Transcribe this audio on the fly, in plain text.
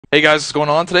Hey guys, what's going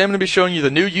on? Today I'm going to be showing you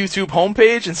the new YouTube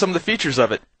homepage and some of the features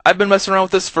of it. I've been messing around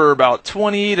with this for about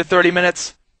 20 to 30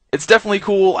 minutes. It's definitely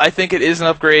cool. I think it is an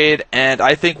upgrade, and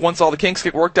I think once all the kinks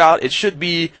get worked out, it should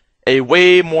be a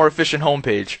way more efficient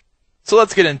homepage. So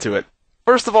let's get into it.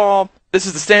 First of all, this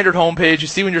is the standard homepage. You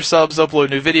see when your subs upload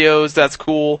new videos, that's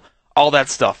cool, all that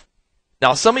stuff.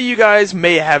 Now, some of you guys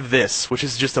may have this, which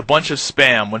is just a bunch of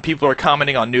spam. When people are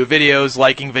commenting on new videos,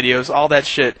 liking videos, all that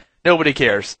shit, nobody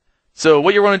cares. So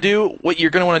what you're going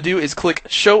to want to do is click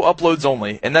Show Uploads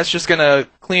Only, and that's just going to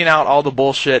clean out all the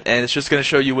bullshit, and it's just going to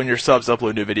show you when your subs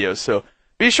upload new videos. So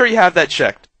be sure you have that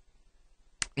checked.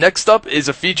 Next up is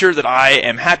a feature that I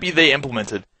am happy they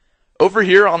implemented. Over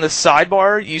here on the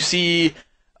sidebar, you see,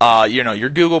 your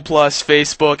Google+,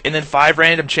 Facebook, and then 5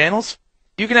 random channels.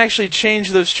 You can actually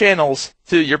change those channels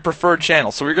to your preferred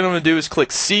channel. So what you're going to do is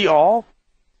click See All,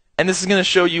 and this is going to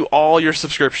show you all your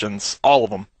subscriptions, all of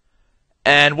them.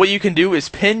 And what you can do is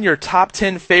pin your top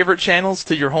 10 favorite channels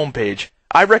to your homepage.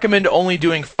 I recommend only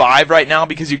doing 5 right now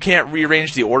because you can't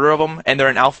rearrange the order of them, and they're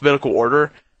in alphabetical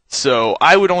order. So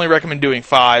I would only recommend doing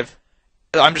 5.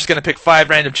 I'm just going to pick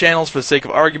 5 random channels for the sake of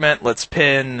argument. Let's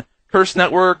pin Curse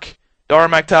Network,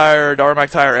 ZybakTV,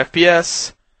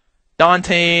 FPS,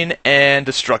 Dantane, and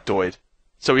Destructoid.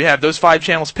 So we have those 5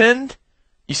 channels pinned.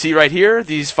 You see right here,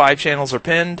 these 5 channels are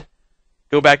pinned.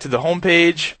 Go back to the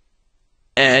homepage.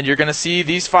 And you're going to see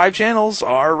these 5 channels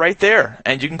are right there.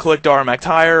 And you can click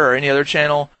ZybakTV or any other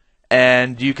channel,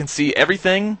 and you can see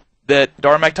everything that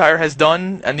ZybakTV has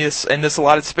done in this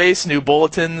allotted space, new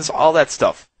bulletins, all that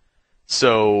stuff.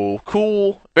 So,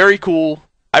 cool, very cool.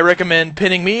 I recommend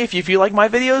pinning me. If you feel like my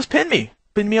videos, pin me.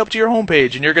 Pin me up to your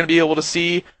homepage, and you're going to be able to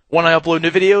see when I upload new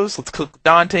videos. Let's click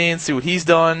Dante and see what he's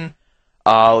done.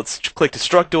 Let's click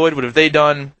Destructoid, what have they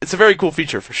done. It's a very cool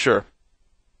feature for sure.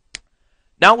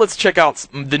 Now let's check out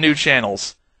the new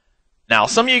channels. Now,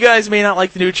 some of you guys may not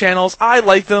like the new channels. I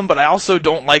like them, but I also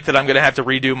don't like that I'm going to have to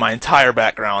redo my entire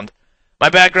background. My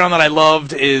background that I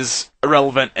loved is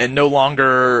irrelevant and no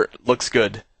longer looks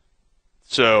good.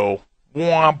 So,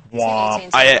 womp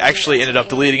womp. I actually ended up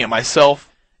deleting it myself.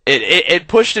 It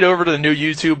pushed it over to the new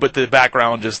YouTube, but the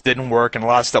background just didn't work and a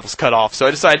lot of stuff was cut off. So I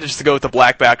decided just to go with the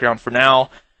black background for now.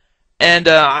 And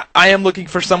I am looking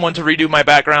for someone to redo my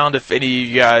background. If any of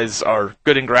you guys are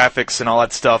good in graphics and all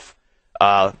that stuff,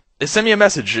 send me a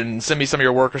message and send me some of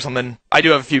your work or something. I do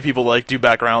have a few people that do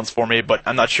backgrounds for me, but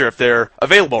I'm not sure if they're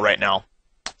available right now.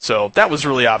 So that was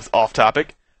really off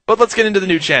topic. But let's get into the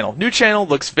new channel. New channel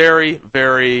looks very,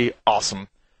 very awesome.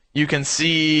 You can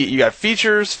see you got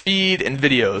features, feed, and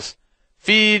videos.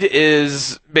 Feed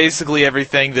is basically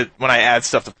everything that when I add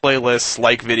stuff to playlists,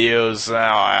 like videos,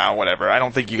 whatever. I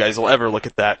don't think you guys will ever look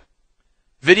at that.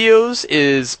 Videos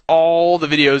is all the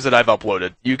videos that I've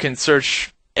uploaded. You can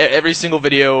search every single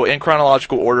video in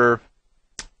chronological order,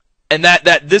 and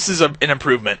this is an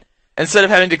improvement. Instead of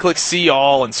having to click See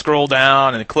All and scroll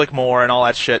down and click More and all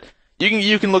that shit,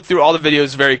 you can look through all the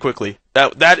videos very quickly.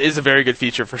 That is a very good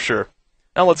feature for sure.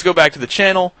 Now let's go back to the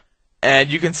channel, and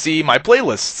you can see my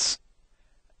playlists.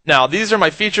 Now, these are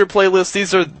my feature playlists.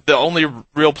 These are the only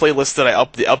real playlists that I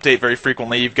update very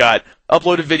frequently. You've got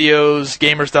uploaded videos,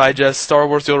 Gamers Digest, Star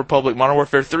Wars The Old Republic, Modern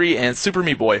Warfare 3, and Super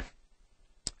Meat Boy.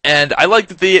 And I like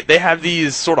that they have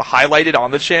these sort of highlighted on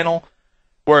the channel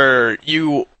where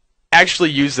you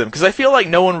actually use them, because I feel like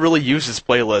no one really uses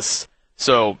playlists.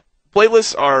 So,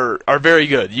 playlists are very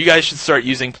good. You guys should start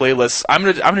using playlists. I'm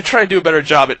gonna try to do a better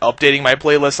job at updating my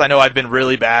playlists. I know I've been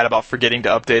really bad about forgetting to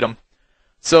update them.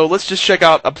 So let's just check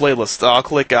out a playlist. I'll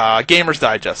click Gamers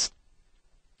Digest.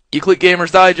 You click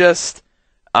Gamers Digest,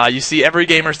 you see every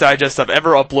Gamers Digest I've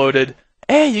ever uploaded.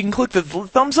 Hey, you can click the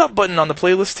thumbs up button on the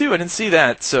playlist too. I didn't see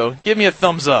that, so give me a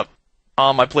thumbs up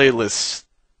on my playlist.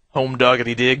 Home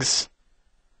doggity digs.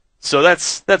 So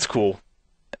that's cool.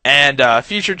 And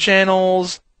featured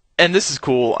channels, and this is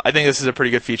cool. I think this is a pretty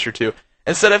good feature too.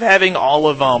 Instead of having all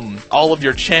of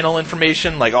your channel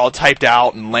information like all typed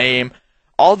out and lame,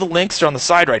 all the links are on the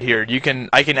side right here.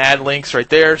 I can add links right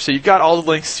there, so you've got all the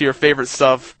links to your favorite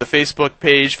stuff, the Facebook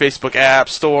page, Facebook app,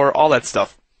 store, all that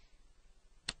stuff,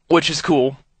 which is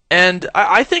cool. And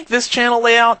I think this channel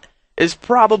layout is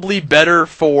probably better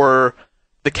for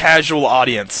the casual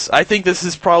audience. I think this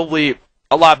is probably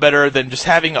a lot better than just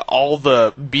having all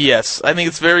the BS. I think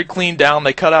it's very cleaned down.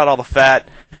 They cut out all the fat.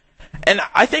 And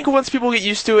I think once people get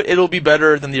used to it, it'll be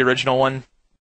better than the original one.